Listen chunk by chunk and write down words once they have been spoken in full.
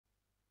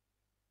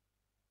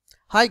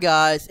Hi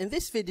guys, in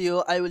this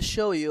video I will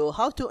show you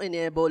how to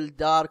enable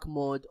dark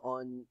mode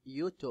on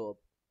YouTube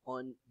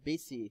on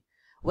PC.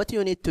 What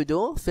you need to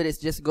do,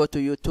 first just go to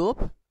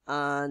YouTube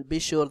and be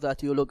sure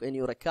that you log in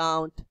your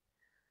account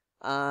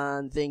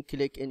and then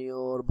click in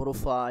your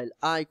profile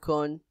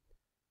icon,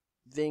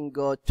 then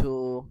go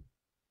to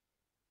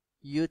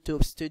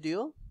YouTube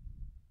Studio.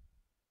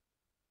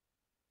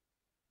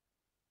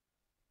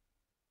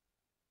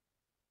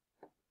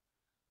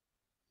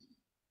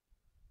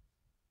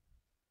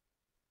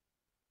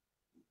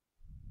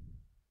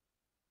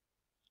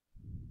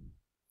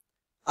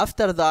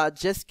 After that,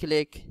 just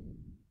click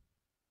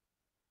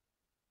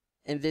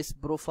in this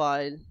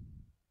profile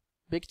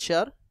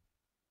picture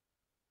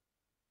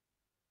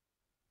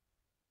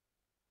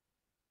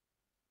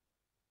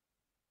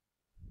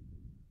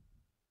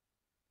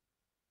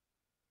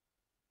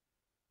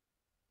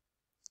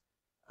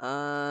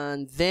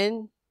and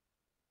then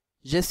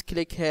just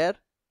click here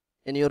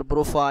in your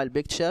profile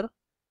picture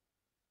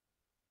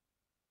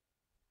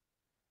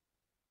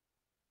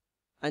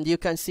and you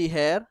can see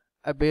here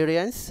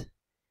appearance,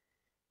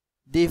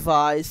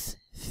 device,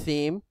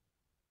 theme.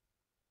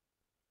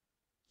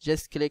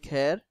 Just click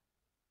here.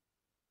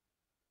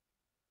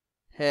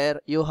 Here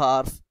you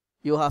have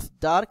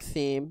dark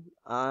theme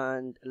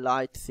and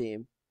light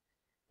theme.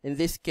 In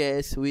this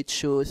case we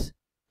choose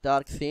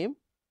dark theme.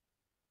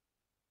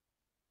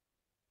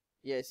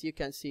 Yes, you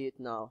can see it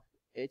now.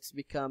 It's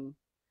become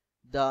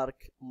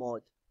dark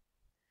mode.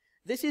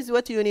 This is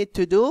what you need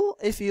to do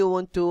if you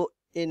want to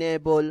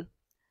enable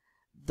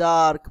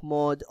dark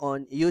mode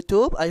on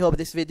YouTube. I hope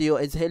this video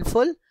is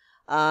helpful,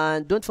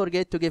 and don't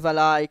forget to give a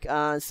like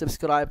and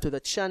subscribe to the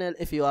channel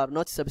if you are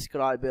not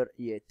subscriber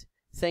yet.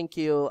 Thank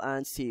you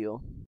and see you.